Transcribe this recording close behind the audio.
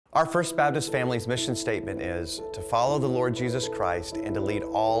Our First Baptist family's mission statement is to follow the Lord Jesus Christ and to lead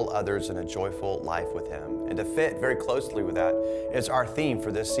all others in a joyful life with Him. And to fit very closely with that is our theme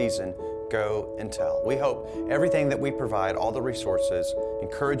for this season, Go and Tell. We hope everything that we provide, all the resources,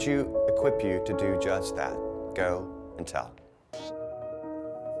 encourage you, equip you to do just that. Go and tell.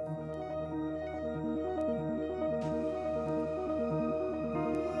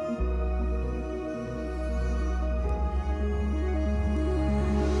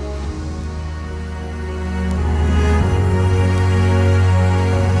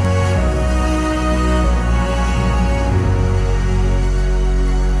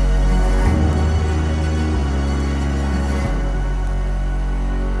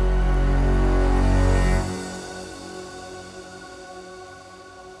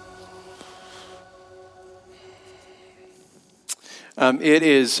 It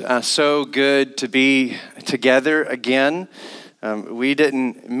is so good to be together again. We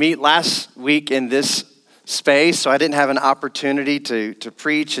didn't meet last week in this space, so I didn't have an opportunity to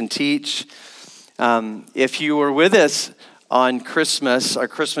preach and teach. If you were with us on Christmas, our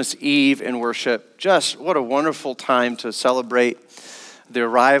Christmas Eve in worship, just what a wonderful time to celebrate the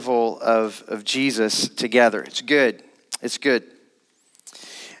arrival of Jesus together. It's good. It's good.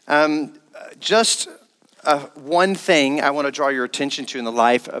 One thing I want to draw your attention to in the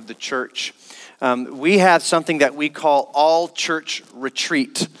life of the church. We have something that we call All Church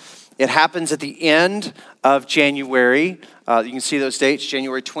Retreat. It happens at the end of January. You can see those dates,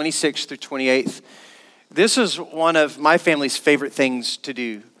 January 26th through 28th. This is one of my family's favorite things to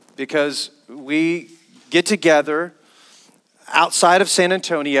do because we get together outside of San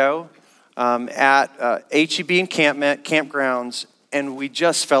Antonio at HEB encampment, campgrounds, and we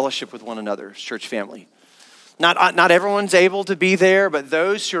just fellowship with one another, church family. Not everyone's able to be there, but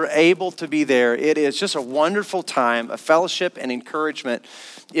those who are able to be there, it is just a wonderful time of fellowship and encouragement.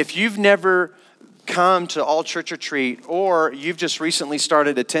 If you've never come to All Church Retreat or you've just recently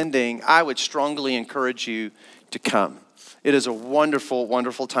started attending, I would strongly encourage you to come. It is a wonderful,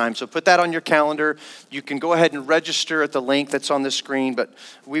 wonderful time. So put that on your calendar. You can go ahead and register at the link that's on the screen, but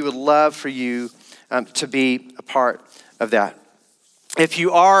we would love for you to be a part of that. If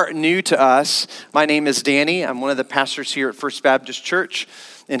you are new to us, my name is Danny. I'm one of the pastors here at First Baptist Church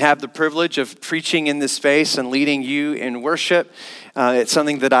and have the privilege of preaching in this space and leading you in worship. It's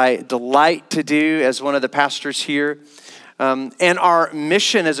something that I delight to do as one of the pastors here. And our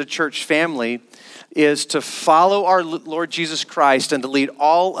mission as a church family is to follow our Lord Jesus Christ and to lead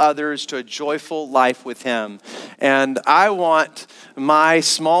all others to a joyful life with Him. And I want my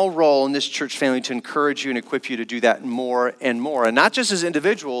small role in this church family to encourage you and equip you to do that more and more. And not just as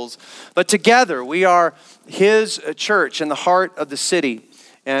individuals, but together. We are His church in the heart of the city.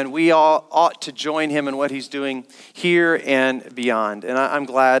 And we all ought to join Him in what He's doing here and beyond. And I'm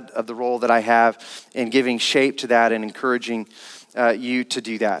glad of the role that I have in giving shape to that and encouraging you to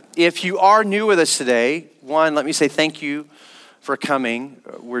do that. If you are new with us today, one, let me say thank you for coming.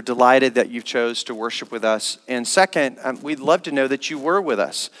 We're delighted that you chose to worship with us. And second, we'd love to know that you were with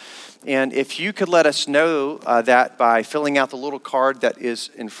us. And if you could let us know that by filling out the little card that is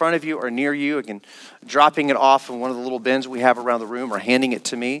in front of you or near you, again, dropping it off in one of the little bins we have around the room or handing it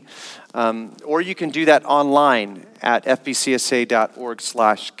to me. Or you can do that online at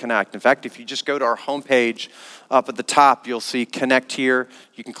fbcsa.org/connect. In fact, if you just go to our homepage, up at the top, you'll see Connect Here.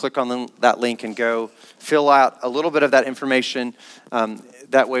 You can click on that link and go fill out a little bit of that information.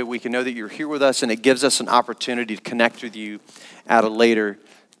 That way we can know that you're here with us, and it gives us an opportunity to connect with you at a later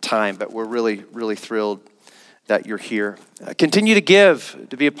time. But we're really, really thrilled that you're here. Continue to give,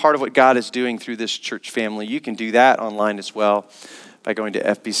 to be a part of what God is doing through this church family. You can do that online as well by going to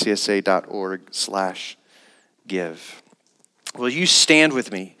fbcsa.org/give. Will you stand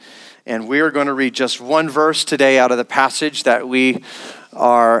with me? And we are going to read just one verse today out of the passage that we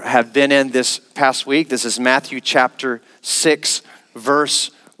have been in this past week. This is Matthew chapter 6, verse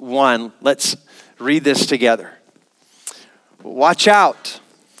 1. Let's read this together. Watch out.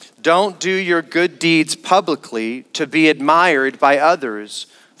 Don't do your good deeds publicly to be admired by others,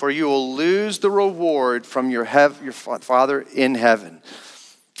 for you will lose the reward from your Father in heaven.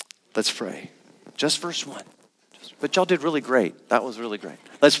 Let's pray. Just verse 1. But y'all did really great. That was really great.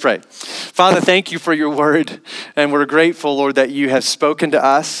 Let's pray. Father, thank you for your word. And we're grateful, Lord, that you have spoken to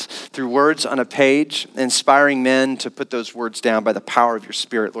us through words on a page, inspiring men to put those words down by the power of your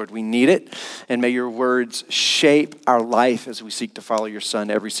Spirit. Lord, we need it. And may your words shape our life as we seek to follow your Son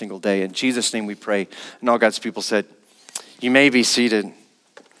every single day. In Jesus' name we pray. And all God's people said, you may be seated.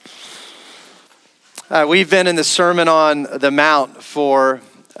 We've been in the Sermon on the Mount for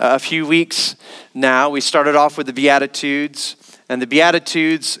a few weeks now. We started off with the Beatitudes, And the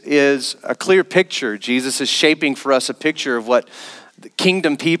Beatitudes is a clear picture. Jesus is shaping for us a picture of what the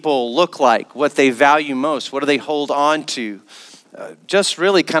kingdom people look like, what they value most, what do they hold on to. Just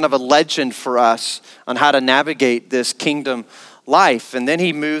really kind of a legend for us on how to navigate this kingdom life. And then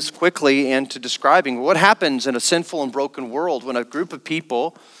he moves quickly into describing what happens in a sinful and broken world when a group of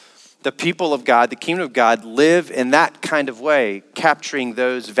people, the people of God, the kingdom of God, live in that kind of way, capturing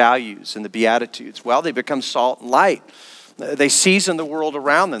those values in the Beatitudes. Well, they become salt and light. They season the world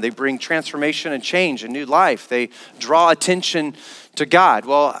around them. They bring transformation and change and new life. They draw attention to God.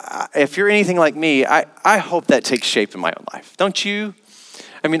 Well, if you're anything like me, I hope that takes shape in my own life. Don't you?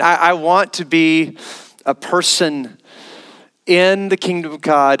 I mean, I want to be a person in the kingdom of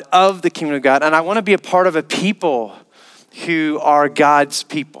God, of the kingdom of God, and I want to be a part of a people who are God's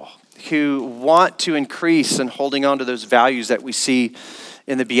people, who want to increase in holding on to those values that we see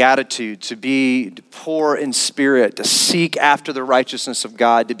in the Beatitudes, to be poor in spirit, to seek after the righteousness of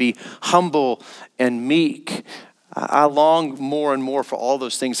God, to be humble and meek. I long more and more for all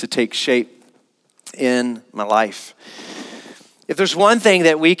those things to take shape in my life. If there's one thing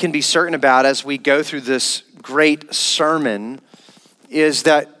that we can be certain about as we go through this great sermon, is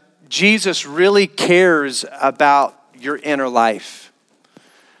that Jesus really cares about your inner life.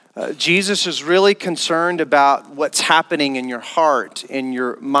 Jesus is really concerned about what's happening in your heart, in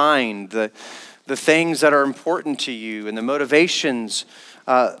your mind, the things that are important to you, and the motivations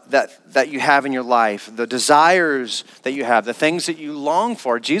that you have in your life, the desires that you have, the things that you long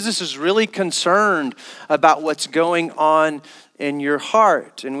for. Jesus is really concerned about what's going on in your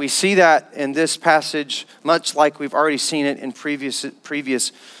heart. And we see that in this passage, much like we've already seen it in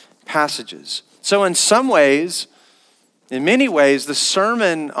previous passages. So in some ways, in many ways, the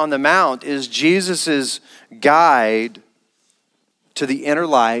Sermon on the Mount is Jesus' guide to the inner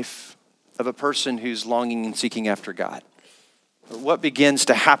life of a person who's longing and seeking after God. What begins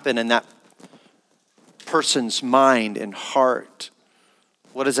to happen in that person's mind and heart?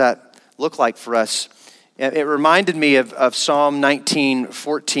 What does that look like for us? It reminded me of Psalm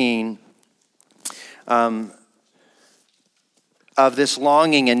 19:14, of this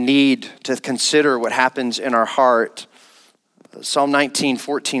longing and need to consider what happens in our heart. Psalm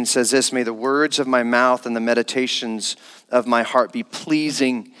 19:14 says this, "May the words of my mouth and the meditations of my heart be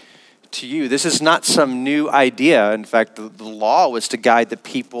pleasing to you." This is not some new idea. In fact, the law was to guide the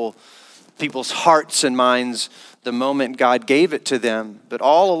people's hearts and minds the moment God gave it to them. But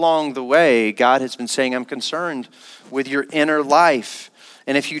all along the way, God has been saying, I'm concerned with your inner life.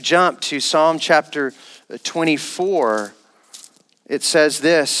 And if you jump to Psalm chapter 24, it says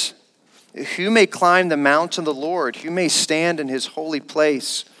this, "Who may climb the mountain of the Lord? Who may stand in his holy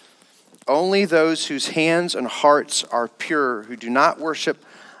place? Only those whose hands and hearts are pure, who do not worship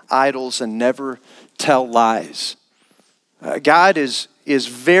idols and never tell lies." God is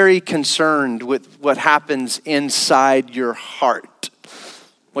very concerned with what happens inside your heart,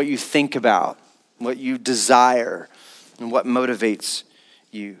 what you think about, what you desire, and what motivates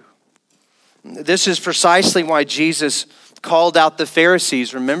you. This is precisely why Jesus called out the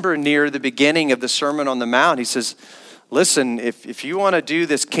Pharisees. Remember, near the beginning of the Sermon on the Mount, he says, listen, if you want to do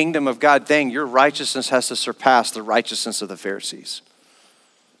this kingdom of God thing, your righteousness has to surpass the righteousness of the Pharisees.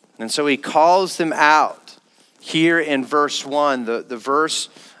 And so he calls them out here in verse 1, the verse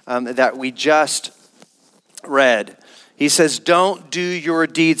that we just read. He says, "Don't do your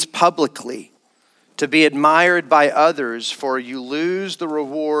deeds publicly to be admired by others, for you lose the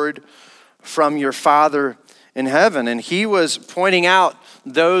reward from your Father in heaven." And he was pointing out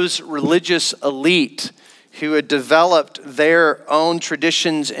those religious elite who had developed their own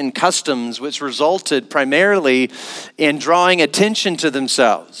traditions and customs, which resulted primarily in drawing attention to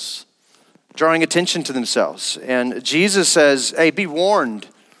themselves. And Jesus says, hey, be warned.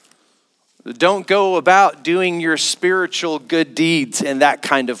 Don't go about doing your spiritual good deeds in that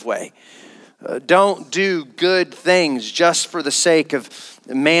kind of way. Don't do good things just for the sake of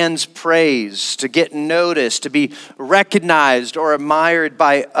man's praise, to get noticed, to be recognized or admired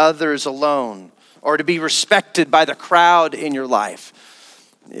by others alone, or to be respected by the crowd in your life.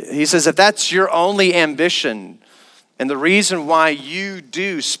 He says, if that's your only ambition and the reason why you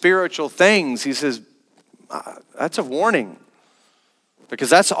do spiritual things, he says, that's a warning, because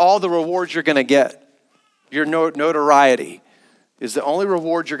that's all the rewards you're going to get. Your notoriety is the only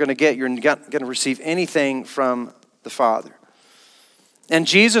reward you're going to get. You're not going to receive anything from the Father. And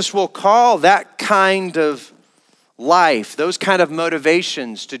Jesus will call that kind of life, those kind of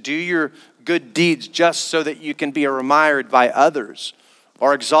motivations to do your good deeds just so that you can be admired by others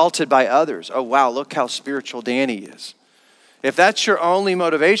or exalted by others. Oh, wow, look how spiritual Danny is. If that's your only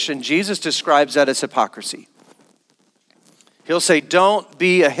motivation, Jesus describes that as hypocrisy. He'll say, don't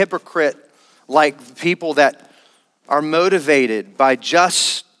be a hypocrite like people that are motivated by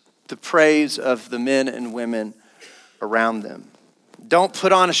just the praise of the men and women around them. Don't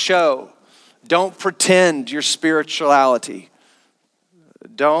put on a show. Don't pretend your spirituality.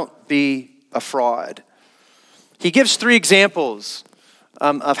 Don't be a fraud. He gives 3 examples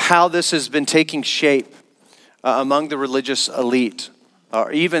of how this has been taking shape among the religious elite,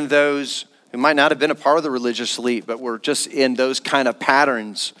 or even those who might not have been a part of the religious elite, but were just in those kind of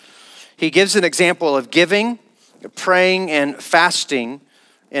patterns. He gives an example of giving, praying, and fasting.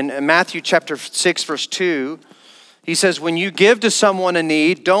 In Matthew chapter 6, verse 2, he says, when you give to someone in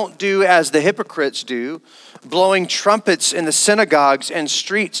need, don't do as the hypocrites do, blowing trumpets in the synagogues and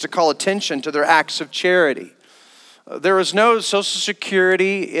streets to call attention to their acts of charity. There was no social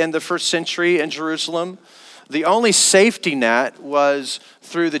security in the first century in Jerusalem. The only safety net was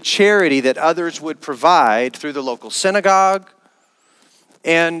through the charity that others would provide through the local synagogue.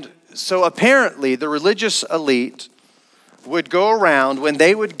 And so apparently the religious elite would go around when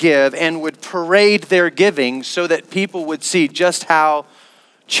they would give and would parade their giving so that people would see just how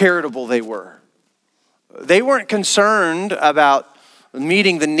charitable they were. They weren't concerned about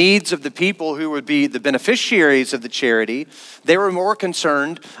meeting the needs of the people who would be the beneficiaries of the charity. They were more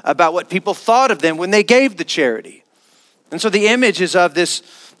concerned about what people thought of them when they gave the charity. And so the image is of this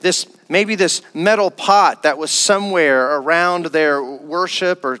metal pot that was somewhere around their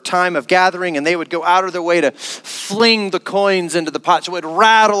worship or time of gathering, and they would go out of their way to fling the coins into the pot so it would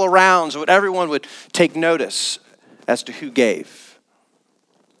rattle around, so that everyone would take notice as to who gave.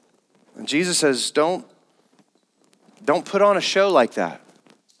 And Jesus says, don't put on a show like that.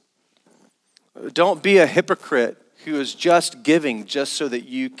 Don't be a hypocrite who is just giving just so that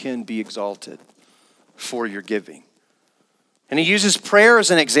you can be exalted for your giving. And he uses prayer as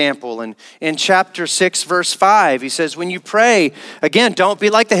an example. And in chapter 6, verse 5, he says, when you pray, again, don't be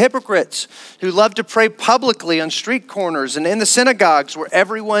like the hypocrites who love to pray publicly on street corners and in the synagogues where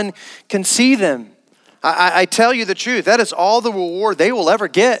everyone can see them. I tell you the truth, that is all the reward they will ever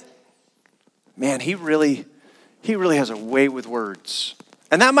get. Man, he really has a way with words.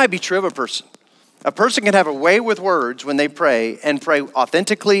 And that might be true of a person. A person can have a way with words when they pray and pray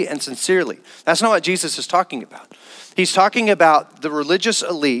authentically and sincerely. That's not what Jesus is talking about. He's talking about the religious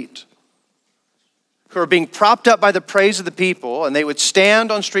elite who are being propped up by the praise of the people, and they would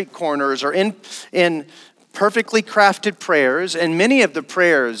stand on street corners or in perfectly crafted prayers, and many of the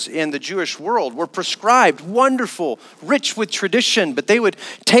prayers in the Jewish world were prescribed, wonderful, rich with tradition, but they would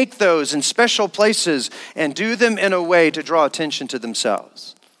take those in special places and do them in a way to draw attention to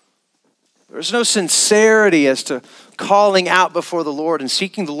themselves. There's no sincerity as to calling out before the Lord and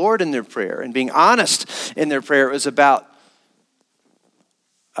seeking the Lord in their prayer and being honest in their prayer. It was about,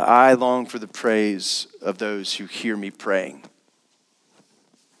 I long for the praise of those who hear me praying.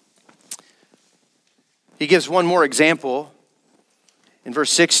 He gives one more example. In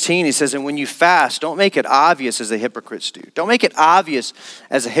verse 16, he says, and when you fast, don't make it obvious as the hypocrites do. Don't make it obvious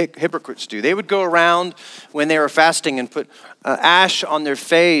as the hypocrites do. They would go around when they were fasting and put ash on their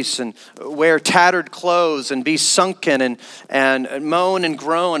face and wear tattered clothes and be sunken and moan and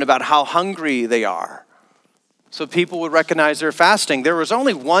groan about how hungry they are. So people would recognize their fasting. There was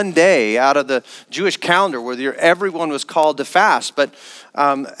only one day out of the Jewish calendar where everyone was called to fast. But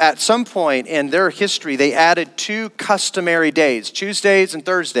at some point in their history, they added 2 customary days, Tuesdays and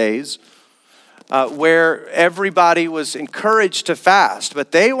Thursdays, where everybody was encouraged to fast.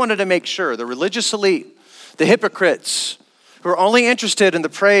 But they wanted to make sure, the religious elite, the hypocrites, who are only interested in the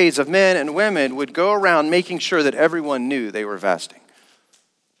praise of men and women, would go around making sure that everyone knew they were fasting.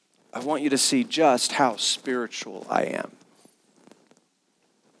 I want you to see just how spiritual I am.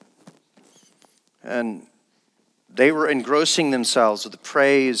 And they were engrossing themselves with the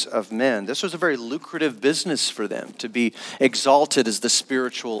praise of men. This was a very lucrative business for them, to be exalted as the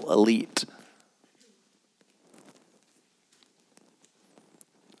spiritual elite.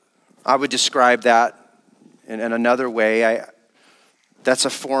 I would describe that in another way. That's a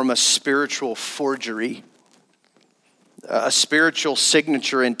form of spiritual forgery. A spiritual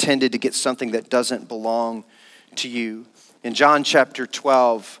signature intended to get something that doesn't belong to you. In John chapter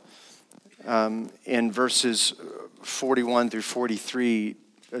 12, in verses 41 through 43,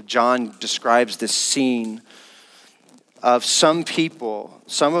 John describes this scene of some people,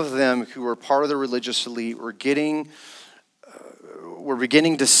 some of them who were part of the religious elite, were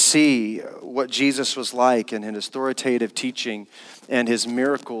beginning to see what Jesus was like and his authoritative teaching and his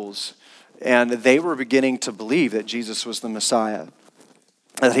miracles. And they were beginning to believe that Jesus was the Messiah,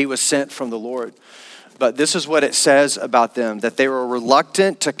 that he was sent from the Lord. But this is what it says about them, that they were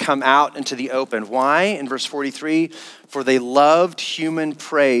reluctant to come out into the open. Why? In verse 43, for they loved human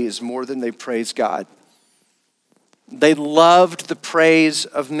praise more than they praised God. They loved the praise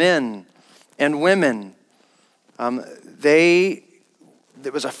of men and women. There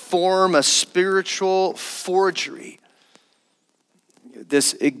was a form of spiritual forgery.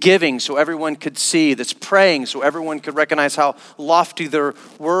 This giving so everyone could see, this praying so everyone could recognize how lofty their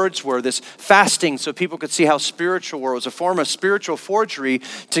words were, this fasting so people could see how spiritual were. It was a form of spiritual forgery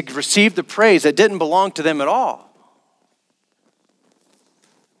to receive the praise that didn't belong to them at all.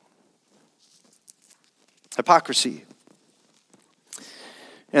 Hypocrisy.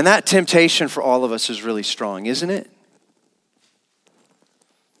 And that temptation for all of us is really strong, isn't it?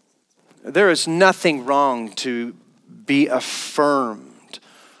 There is nothing wrong to be affirmed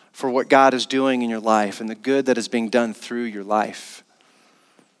for what God is doing in your life and the good that is being done through your life.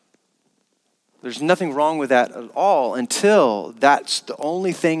 There's nothing wrong with that at all until that's the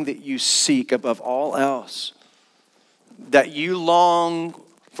only thing that you seek above all else. That you long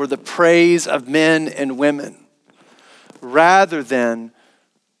for the praise of men and women rather than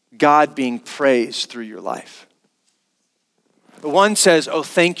God being praised through your life. One says, oh,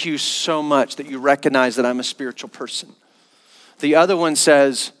 thank you so much that you recognize that I'm a spiritual person. The other one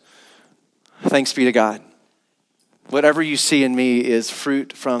says, thanks be to God. Whatever you see in me is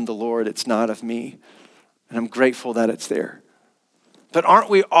fruit from the Lord. It's not of me. And I'm grateful that it's there. But aren't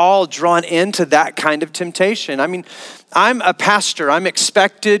we all drawn into that kind of temptation? I mean, I'm a pastor. I'm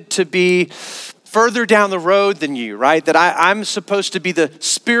expected to be further down the road than you, right? That I'm supposed to be the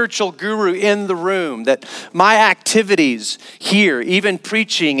spiritual guru in the room. That my activities here, even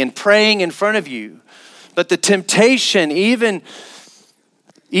preaching and praying in front of you, but the temptation, even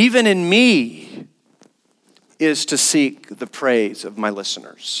in me, is to seek the praise of my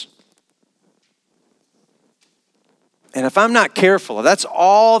listeners. And if I'm not careful, if that's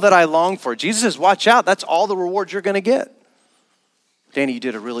all that I long for, Jesus says, watch out, that's all the reward you're going to get. Danny, you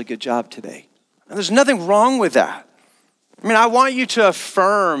did a really good job today. And there's nothing wrong with that. I mean, I want you to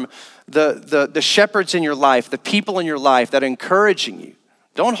affirm the shepherds in your life, the people in your life that are encouraging you.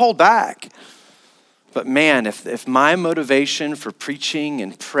 Don't hold back. But man, if my motivation for preaching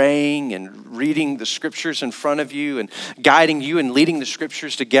and praying and reading the scriptures in front of you and guiding you and leading the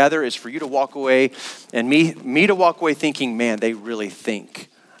scriptures together is for you to walk away and me to walk away thinking, man, they really think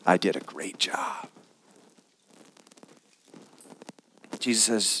I did a great job. Jesus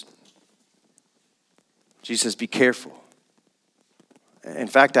says, be careful. In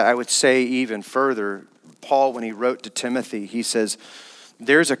fact, I would say even further, Paul, when he wrote to Timothy, he says,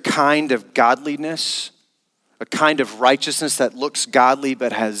 there's a kind of godliness, a kind of righteousness that looks godly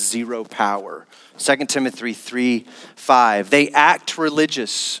but has zero power. 2 Timothy 3:5. They act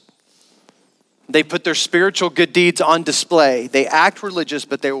religious. They put their spiritual good deeds on display. They act religious,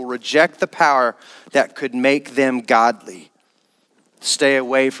 but they will reject the power that could make them godly. Stay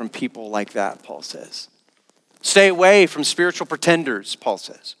away from people like that, Paul says. Stay away from spiritual pretenders, Paul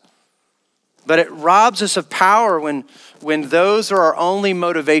says. But it robs us of power when those are our only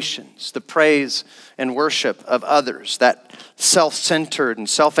motivations, the praise and worship of others, that self-centered and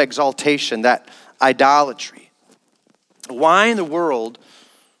self-exaltation, that idolatry. Why in the world,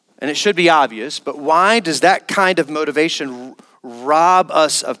 and it should be obvious, but why does that kind of motivation rob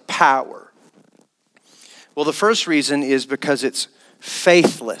us of power? Well, the first reason is because it's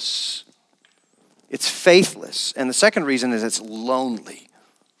faithless. It's faithless. And the second reason is it's lonely.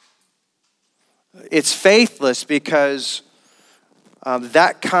 It's faithless because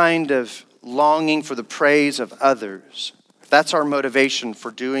that kind of longing for the praise of others, if that's our motivation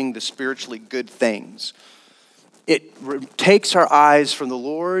for doing the spiritually good things, it takes our eyes from the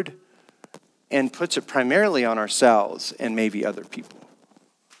Lord and puts it primarily on ourselves and maybe other people.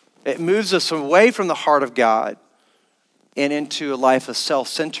 It moves us away from the heart of God and into a life of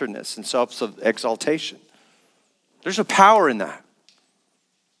self-centeredness and self-exaltation. There's no power in that.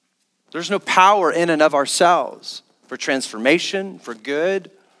 There's no power in and of ourselves for transformation, for good.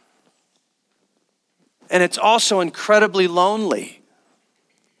 And it's also incredibly lonely.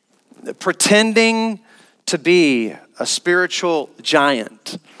 Pretending to be a spiritual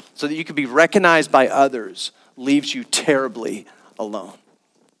giant so that you can be recognized by others leaves you terribly alone.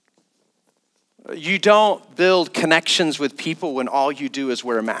 You don't build connections with people when all you do is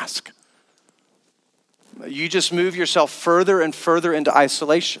wear a mask. You just move yourself further and further into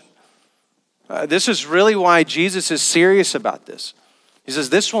isolation. This is really why Jesus is serious about this. He says,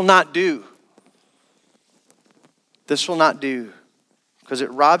 this will not do. This will not do, because it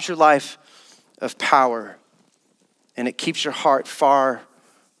robs your life of power and it keeps your heart far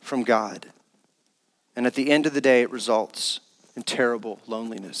from God. And at the end of the day, it results in terrible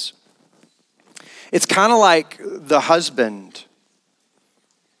loneliness. It's kind of like the husband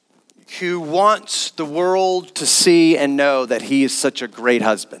who wants the world to see and know that he is such a great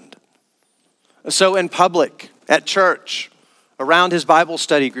husband. So in public, at church, around his Bible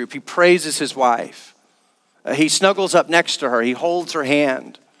study group, he praises his wife. He snuggles up next to her. He holds her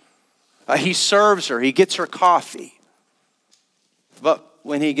hand. He serves her. He gets her coffee. But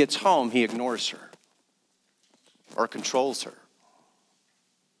when he gets home, he ignores her or controls her.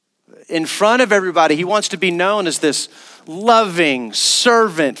 In front of everybody, he wants to be known as this loving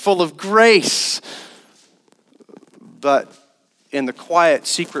servant full of grace. But in the quiet,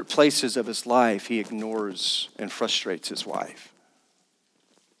 secret places of his life, he ignores and frustrates his wife.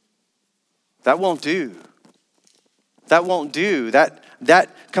 That won't do. That won't do. That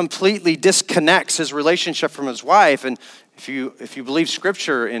completely disconnects his relationship from his wife. And if you believe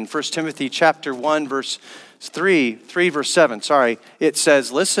Scripture in 1 Timothy chapter 1, verse 3 verse 7, it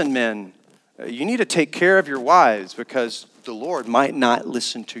says, listen, men, you need to take care of your wives because the Lord might not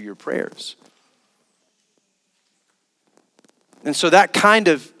listen to your prayers. And so that kind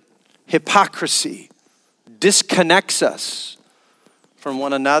of hypocrisy disconnects us from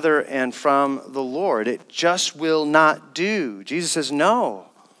one another and from the Lord. It just will not do. Jesus says, no,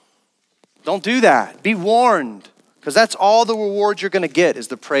 don't do that. Be warned, because that's all the reward you're going to get is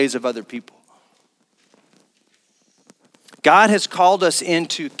the praise of other people. God has called us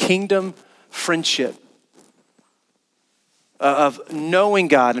into kingdom friendship of knowing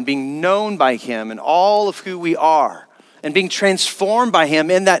God and being known by Him and all of who we are and being transformed by Him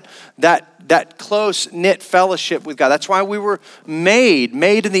in that close-knit fellowship with God. That's why we were made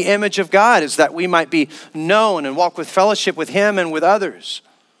in the image of God, is that we might be known and walk with fellowship with Him and with others.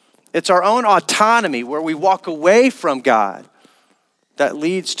 It's our own autonomy where we walk away from God that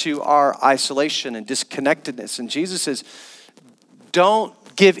leads to our isolation and disconnectedness. And Jesus says, don't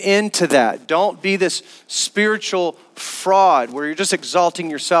give in to that. Don't be this spiritual fraud where you're just exalting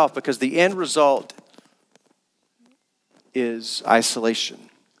yourself, because the end result is isolation,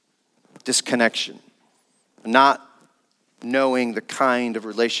 disconnection, not knowing the kind of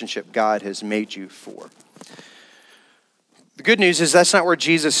relationship God has made you for. The good news is that's not where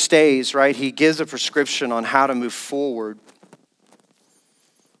Jesus stays, right? He gives a prescription on how to move forward.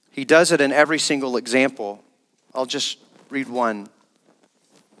 He does it in every single example. I'll just read one.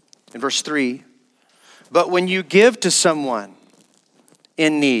 In verse 3, but when you give to someone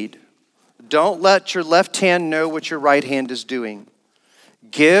in need, don't let your left hand know what your right hand is doing.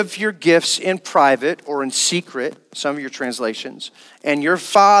 Give your gifts in private or in secret, some of your translations, and your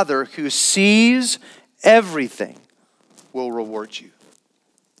Father who sees everything will reward you.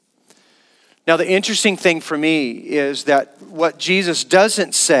 Now, the interesting thing for me is that what Jesus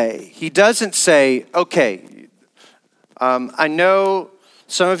doesn't say, he doesn't say, okay, I know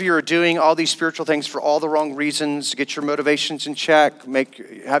some of you are doing all these spiritual things for all the wrong reasons. Get your motivations in check.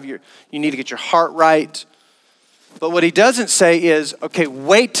 You need to get your heart right. But what he doesn't say is, okay,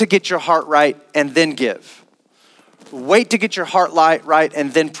 wait to get your heart right and then give. Wait to get your heart right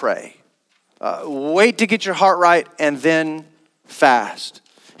and then pray. Wait to get your heart right and then fast.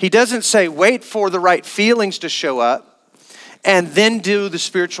 He doesn't say wait for the right feelings to show up and then do the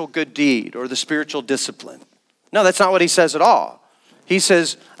spiritual good deed or the spiritual discipline. No, that's not what he says at all. He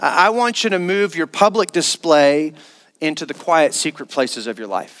says, I want you to move your public display into the quiet, secret places of your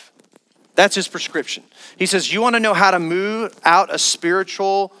life. That's his prescription. He says, you want to know how to move out a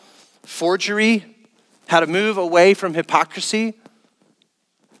spiritual forgery, how to move away from hypocrisy?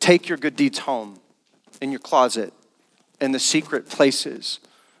 Take your good deeds home, in your closet, in the secret places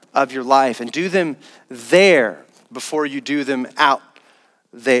of your life, and do them there before you do them out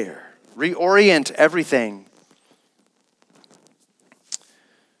there. Reorient everything.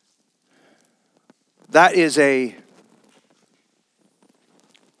 That is a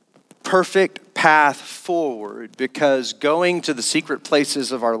perfect path forward, because going to the secret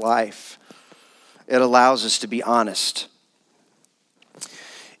places of our life, it allows us to be honest.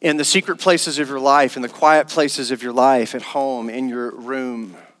 In the secret places of your life, in the quiet places of your life, at home, in your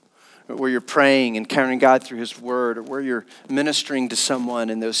room, where you're praying and encountering God through His Word, or where you're ministering to someone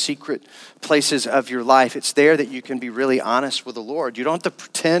in those secret places of your life, it's there that you can be really honest with the Lord. You don't have to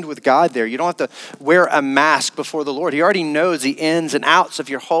pretend with God there. You don't have to wear a mask before the Lord. He already knows the ins and outs of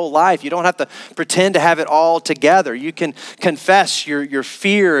your whole life. You don't have to pretend to have it all together. You can confess your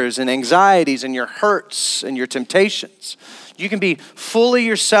fears and anxieties and your hurts and your temptations. You can be fully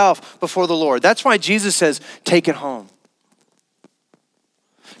yourself before the Lord. That's why Jesus says, take it home.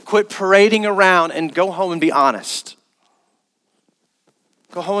 Quit parading around and go home and be honest.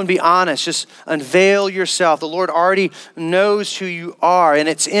 Go home and be honest. Just unveil yourself. The Lord already knows who you are. And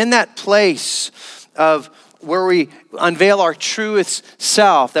it's in that place of where we unveil our truest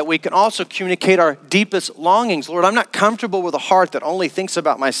self that we can also communicate our deepest longings. Lord, I'm not comfortable with a heart that only thinks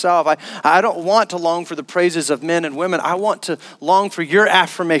about myself. I don't want to long for the praises of men and women. I want to long for your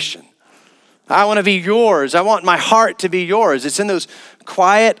affirmation. I want to be yours. I want my heart to be yours. It's in those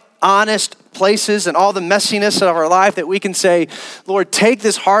quiet, honest places and all the messiness of our life that we can say, Lord, take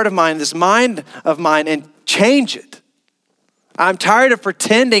this heart of mine, this mind of mine, and change it. I'm tired of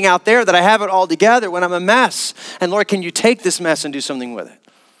pretending out there that I have it all together when I'm a mess. And Lord, can you take this mess and do something with it?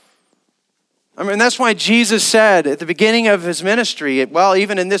 I mean, that's why Jesus said at the beginning of his ministry, well,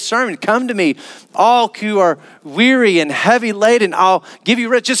 even in this sermon, come to me, all who are weary and heavy laden, I'll give you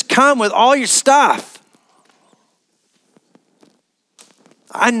rest. Just come with all your stuff.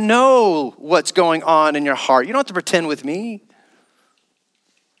 I know what's going on in your heart. You don't have to pretend with me.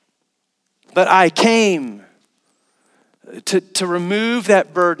 But I came to remove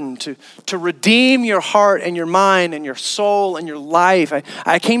that burden, to redeem your heart and your mind and your soul and your life.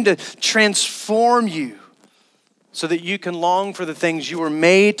 I came to transform you so that you can long for the things you were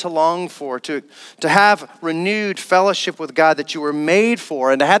made to long for, to have renewed fellowship with God that you were made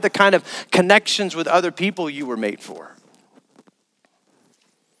for, and to have the kind of connections with other people you were made for.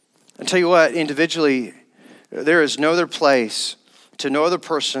 I'll tell you what, individually, there is no other place to no other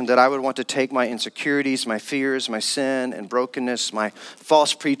person that I would want to take my insecurities, my fears, my sin and brokenness, my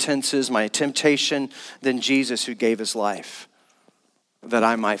false pretenses, my temptation, than Jesus, who gave his life that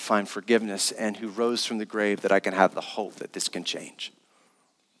I might find forgiveness, and who rose from the grave that I can have the hope that this can change.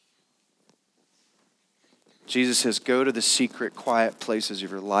 Jesus says, go to the secret, quiet places of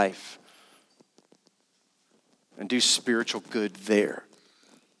your life and do spiritual good there.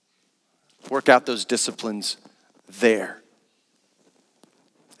 Work out those disciplines there.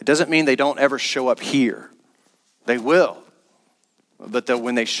 It doesn't mean they don't ever show up here. They will. But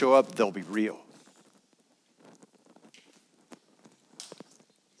when they show up, they'll be real.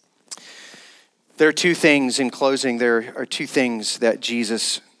 There are two things in closing. There are two things that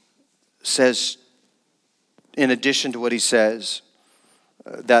Jesus says in addition to what he says,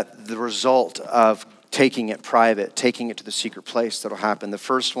 that the result of taking it private, taking it to the secret place that'll happen. The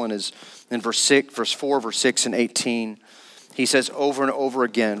first one is in verse 4, verse 6 and 18. He says over and over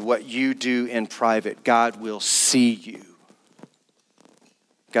again, what you do in private, God will see you.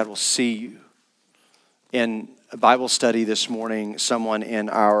 God will see you. In a Bible study this morning, someone in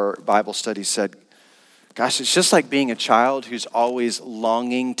our Bible study said, gosh, it's just like being a child who's always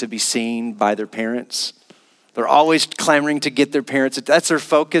longing to be seen by their parents. They're always clamoring to get their parents. That's their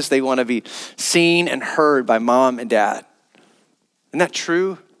focus. They want to be seen and heard by mom and dad. Isn't that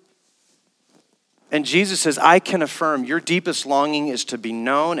true? And Jesus says, I can affirm your deepest longing is to be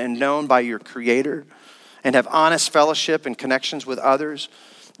known and known by your Creator and have honest fellowship and connections with others.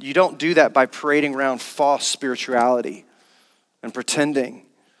 You don't do that by parading around false spirituality and pretending.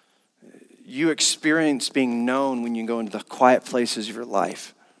 You experience being known when you go into the quiet places of your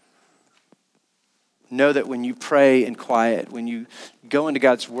life. Know that when you pray in quiet, when you go into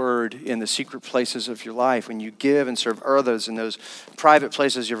God's word in the secret places of your life, when you give and serve others in those private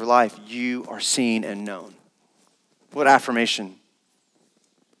places of your life, you are seen and known. What affirmation.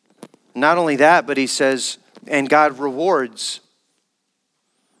 Not only that, but he says, and God rewards.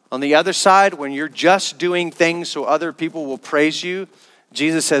 On the other side, when you're just doing things so other people will praise you,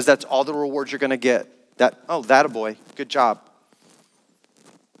 Jesus says that's all the rewards you're going to get. That a boy, good job.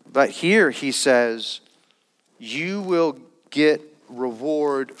 But here he says, you will get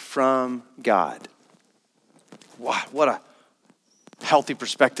reward from God. Wow, what a healthy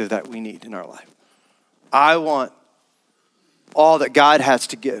perspective that we need in our life. I want all that God has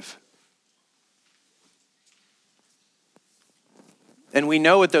to give. And we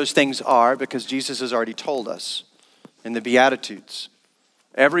know what those things are because Jesus has already told us in the Beatitudes.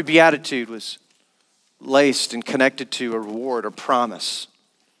 Every Beatitude was laced and connected to a reward or promise.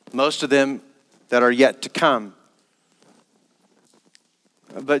 Most of them that are yet to come.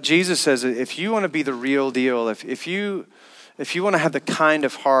 But Jesus says, if you want to be the real deal, if you want to have the kind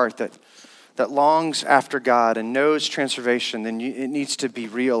of heart that longs after God and knows transformation, then it needs to be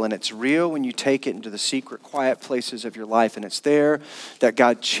real. And it's real when you take it into the secret, quiet places of your life. And it's there that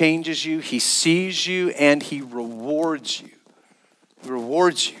God changes you, he sees you, and he rewards you. He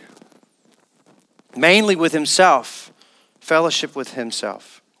rewards you. Mainly with himself, fellowship with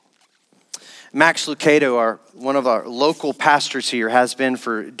himself. Max Lucado, one of our local pastors here, has been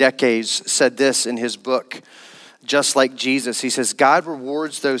for decades, said this in his book, Just Like Jesus. He says, God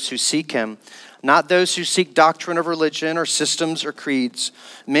rewards those who seek him not those who seek doctrine of religion or systems or creeds.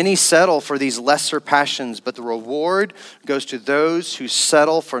 Many settle for these lesser passions, but the reward goes to those who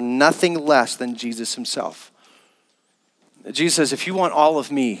settle for nothing less than Jesus himself. Jesus says, if you want all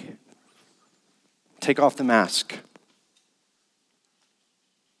of me, take off the mask.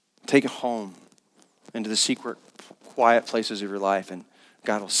 Take it home into the secret, quiet places of your life, and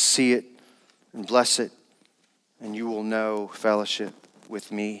God will see it and bless it, and you will know fellowship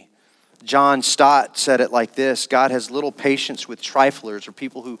with me. John Stott said it like this: God has little patience with triflers or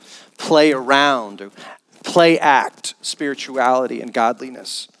people who play around or play act spirituality and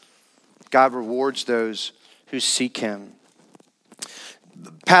godliness. God rewards those who seek him.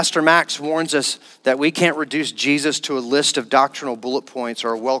 Pastor Max warns us that we can't reduce Jesus to a list of doctrinal bullet points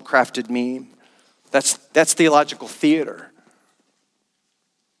or a well-crafted meme. That's theological theater.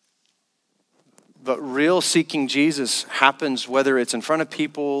 But real seeking Jesus happens whether it's in front of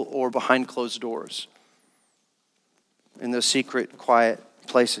people or behind closed doors. In those secret, quiet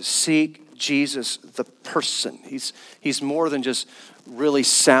places. Seek Jesus, the person. He's more than just really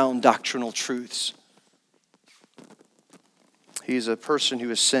sound doctrinal truths. He's a person who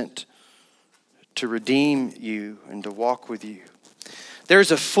is sent to redeem you and to walk with you.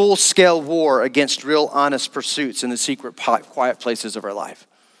 There's a full-scale war against real honest pursuits in the secret, quiet places of our life.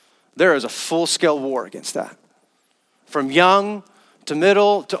 There is a full-scale war against that. From young to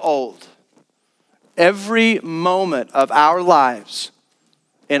middle to old. Every moment of our lives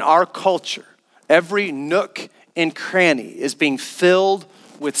in our culture, every nook and cranny is being filled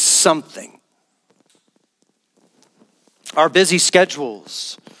with something. Our busy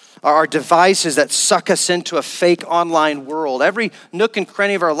schedules, our devices that suck us into a fake online world. Every nook and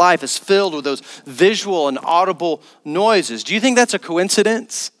cranny of our life is filled with those visual and audible noises. Do you think that's a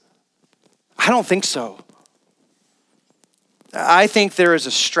coincidence? I don't think so. I think there is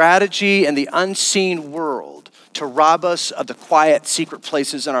a strategy in the unseen world to rob us of the quiet, secret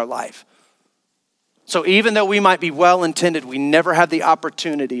places in our life. So even though we might be well-intended, we never have the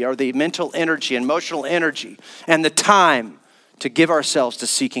opportunity or the mental energy, emotional energy, and the time to give ourselves to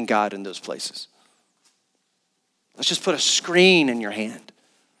seeking God in those places. Let's just put a screen in your hand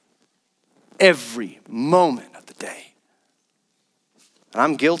every moment of the day. And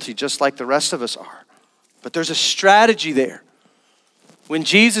I'm guilty just like the rest of us are. But there's a strategy there. When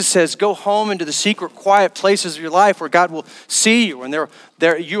Jesus says, go home into the secret, quiet places of your life where God will see you and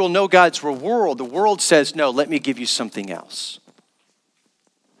there you will know God's reward, the world says, no, let me give you something else.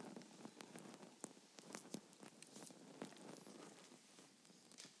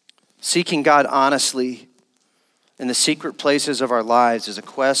 Seeking God honestly in the secret places of our lives is a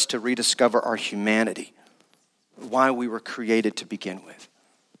quest to rediscover our humanity, why we were created to begin with,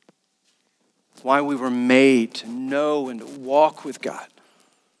 why we were made to know and to walk with God.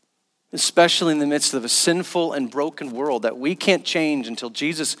 Especially in the midst of a sinful and broken world that we can't change until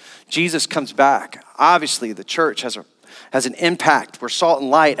Jesus comes back. Obviously, the church has an impact. We're salt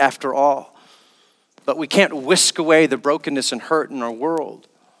and light after all. But we can't whisk away the brokenness and hurt in our world.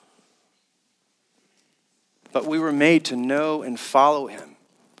 But we were made to know and follow him,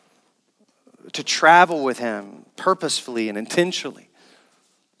 to travel with him purposefully and intentionally,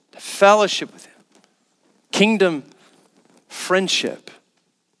 to fellowship with him, kingdom friendship.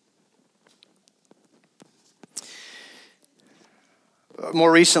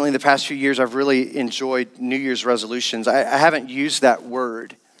 More recently, the past few years, I've really enjoyed New Year's resolutions. I haven't used that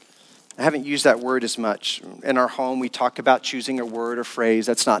word. I haven't used that word as much. In our home, we talk about choosing a word or phrase.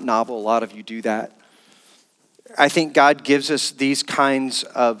 That's not novel. A lot of you do that. I think God gives us these kinds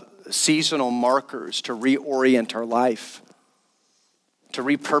of seasonal markers to reorient our life, to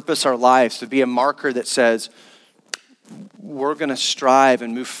repurpose our lives, to be a marker that says, we're going to strive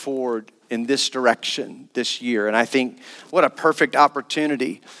and move forward in this direction this year. And I think what a perfect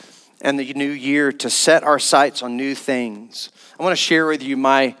opportunity in the new year to set our sights on new things. I want to share with you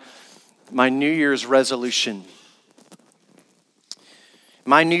my New Year's resolution.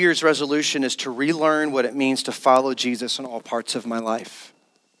 My New Year's resolution is to relearn what it means to follow Jesus in all parts of my life.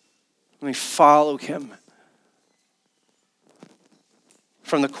 Let me follow him.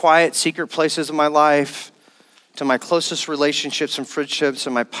 From the quiet, secret places of my life to my closest relationships and friendships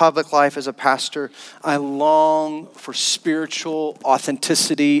and my public life as a pastor, I long for spiritual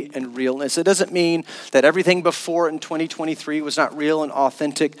authenticity and realness. It doesn't mean that everything before in 2023 was not real and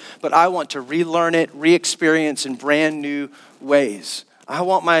authentic, but I want to relearn it, re-experience in brand new ways. I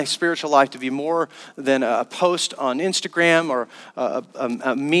want my spiritual life to be more than a post on Instagram or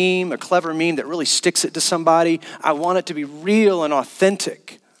a meme, a clever meme that really sticks it to somebody. I want it to be real and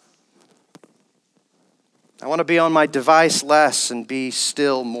authentic. I want to be on my device less and be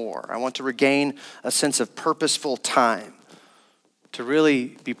still more. I want to regain a sense of purposeful time to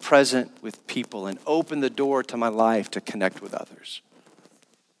really be present with people and open the door to my life to connect with others.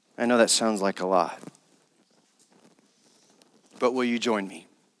 I know that sounds like a lot, but will you join me?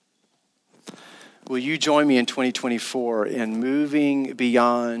 Will you join me in 2024 in moving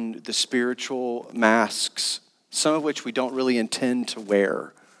beyond the spiritual masks, some of which we don't really intend to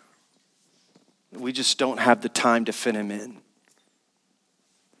wear? We just don't have the time to fit them in.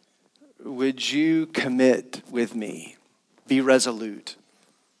 Would you commit with me, be resolute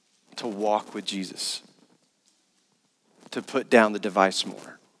to walk with Jesus, to put down the device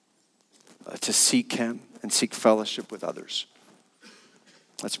more, to seek him and seek fellowship with others?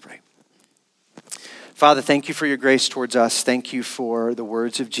 Let's pray. Father, thank you for your grace towards us. Thank you for the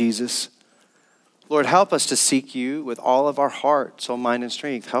words of Jesus. Lord, help us to seek you with all of our heart, soul, mind, and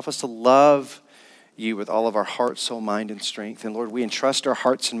strength. Help us to love you with all of our heart, soul, mind, and strength. And Lord, we entrust our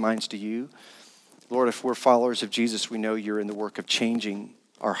hearts and minds to you. Lord, if we're followers of Jesus, we know you're in the work of changing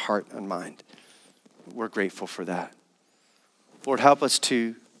our heart and mind. We're grateful for that. Lord, help us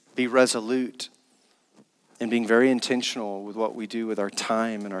to be resolute in being very intentional with what we do with our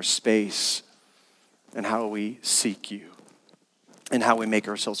time and our space and how we seek you and how we make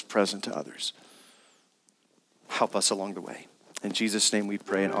ourselves present to others. Help us along the way. In Jesus' name we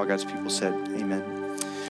pray, and all God's people said, amen.